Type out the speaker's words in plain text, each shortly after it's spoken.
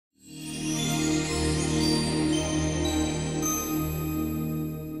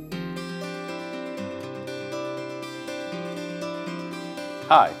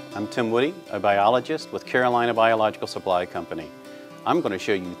Hi, I'm Tim Woody, a biologist with Carolina Biological Supply Company. I'm going to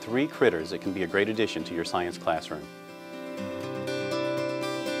show you 3 critters that can be a great addition to your science classroom.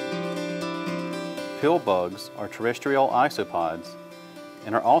 Pillbugs are terrestrial isopods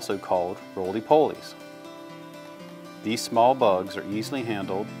and are also called Rolypolys. These small bugs are easily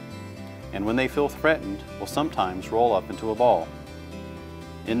handled and when they feel threatened will sometimes roll up into a ball.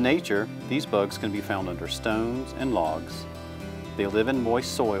 In nature, these bugs can be found under stones and logs. They live in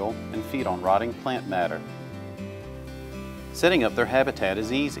moist soil and feed on rotting plant matter. Setting up their habitat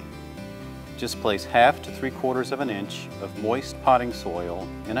is easy. Just place 1/2 to 3/4 of an inch of moist potting soil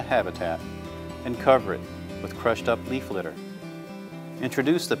in a habitat and cover it with crushed up leaf litter.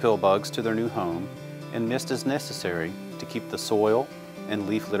 Introduce the pillbugs to their new home and mist is necessary to keep the soil and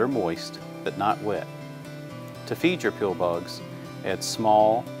leaf litter moist but not wet. To feed your pillbugs, add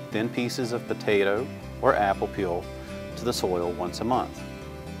small, thin pieces of potato or apple peel to the soil once a month.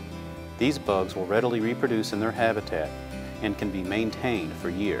 These bugs will readily reproduce in their habitat and can be maintained for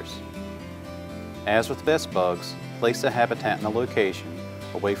years. As with best bugs, place the habitat in a location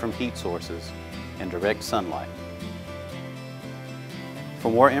away from heat sources and direct sunlight. For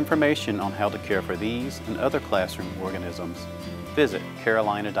more information on how to care for these and other classroom organisms, visit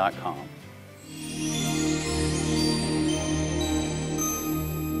carolina.com.